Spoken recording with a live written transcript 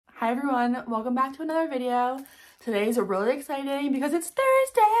Hi everyone, welcome back to another video. Today's really exciting because it's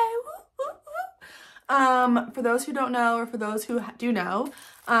Thursday. Woo, woo, woo. For those who don't know, or for those who do know,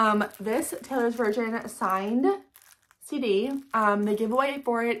 this Taylor's Version signed CD, the giveaway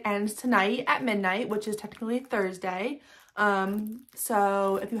for it ends tonight at midnight, which is technically Thursday.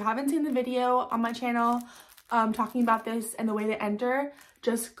 So if you haven't seen the video on my channel talking about this and the way to enter,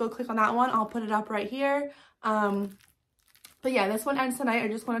 just go click on that one. I'll put it up right here. But yeah, this one ends tonight. I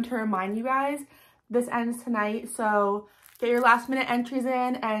just wanted to remind you guys, this ends tonight. So get your last minute entries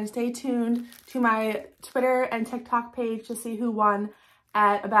in and stay tuned to my Twitter and TikTok page to see who won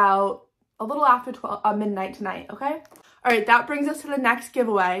at about a little after midnight tonight, okay? All right, that brings us to the next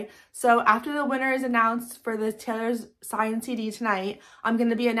giveaway. So after the winner is announced for the Taylor's signed CD tonight, I'm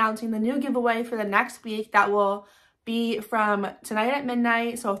going to be announcing the new giveaway for the next week that will be from tonight at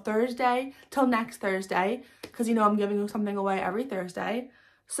midnight, so Thursday till next Thursday, because you know I'm giving something away every Thursday.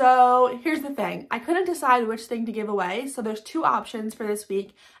 So here's the thing, I couldn't decide which thing to give away, so there's two options for this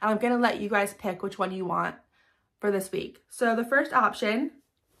week, and I'm gonna let you guys pick which one you want for this week. So the first option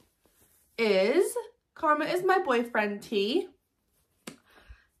is Karma is My Boyfriend tee.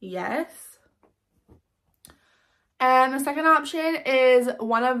 Yes. And the second option is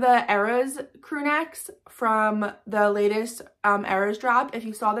one of the Eras crew necks from the latest Eras drop. If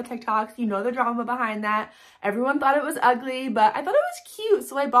you saw the TikToks, you know the drama behind that. Everyone thought it was ugly, but I thought it was cute.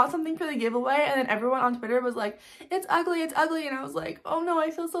 So I bought something for the giveaway, and then everyone on Twitter was like, it's ugly, it's ugly. And I was like, oh no, I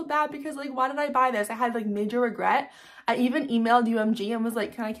feel so bad because like, why did I buy this? I had like major regret. I even emailed UMG and was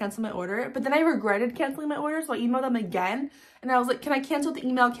like, can I cancel my order? But then I regretted canceling my order, so I emailed them again. And I was like, can I cancel the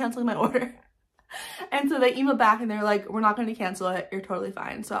email canceling my order? And so they emailed back and they're like, we're not going to cancel it. You're totally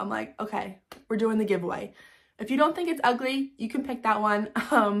fine. So I'm like, okay, we're doing the giveaway. If you don't think it's ugly, you can pick that one.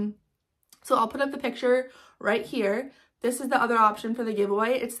 So I'll put up the picture right here. This is the other option for the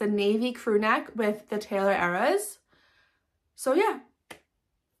giveaway. It's the navy crew neck with the Taylor Eras. So yeah,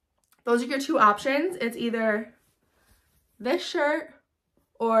 those are your two options. It's either this shirt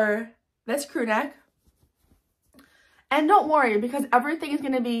or this crew neck. And don't worry, because everything is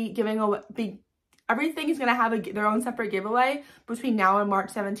going to be giving away, everything is going to have their own separate giveaway between now and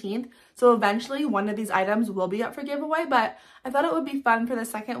March 17th. So eventually one of these items will be up for giveaway, but I thought it would be fun for the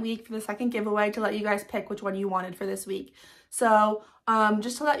second week, for the second giveaway, to let you guys pick which one you wanted for this week. So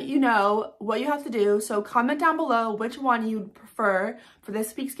just to let you know what you have to do. So comment down below which one you'd prefer for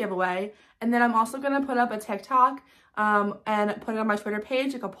this week's giveaway. And then I'm also going to put up a TikTok and put it on my Twitter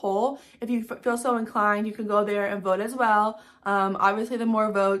page, like a poll. If you feel so inclined, you can go there and vote as well. Obviously, the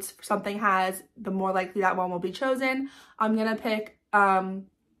more votes something has, the more likely that one will be chosen. I'm gonna pick I'm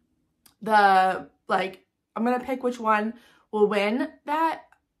gonna pick which one will win that.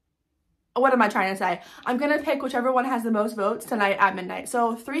 What am I trying to say? I'm gonna pick whichever one has the most votes tonight at midnight.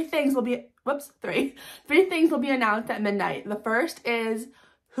 So three things will be announced at midnight. The first is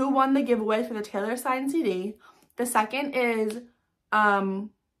who won the giveaway for the Taylor signed CD. The second is,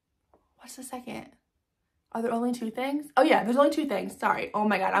 what's the second? Are there only two things? Oh yeah, there's only two things. Sorry. Oh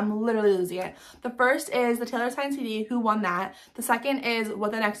my God, I'm literally losing it. The first is the Taylor signed CD, who won that. The second is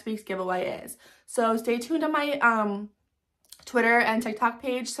what the next week's giveaway is. So stay tuned on my Twitter and TikTok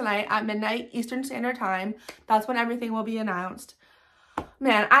page tonight at midnight Eastern Standard Time. That's when everything will be announced.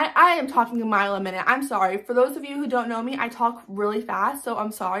 Man, I am talking a mile a minute. I'm sorry. For those of you who don't know me, I talk really fast, so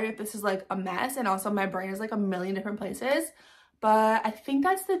I'm sorry if this is like a mess, and also my brain is like a million different places. But I think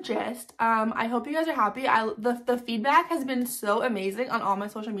that's the gist. I hope you guys are happy. The feedback has been so amazing on all my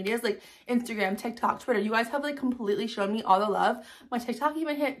social medias, like Instagram, TikTok, Twitter. You guys have like completely shown me all the love. My TikTok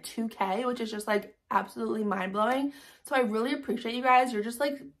even hit 2K, which is just like absolutely mind-blowing. So I really appreciate you guys. You're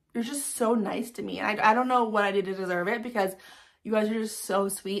just so nice to me. And I don't know what I did to deserve it, because you guys are just so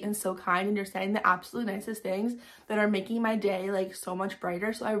sweet and so kind, and you're saying the absolute nicest things that are making my day like so much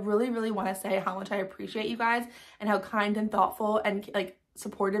brighter. So I really, really want to say how much I appreciate you guys and how kind and thoughtful and like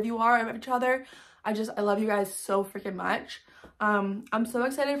supportive you are of each other. I love you guys so freaking much. I'm so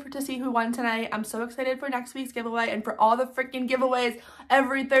excited to see who won tonight. I'm so excited for next week's giveaway and for all the freaking giveaways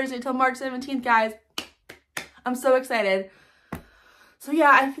every Thursday till March 17th, guys. I'm so excited. So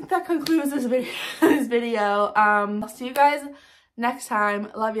yeah, I think that concludes this video. I'll see you guys next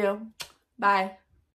time. Love you. Bye.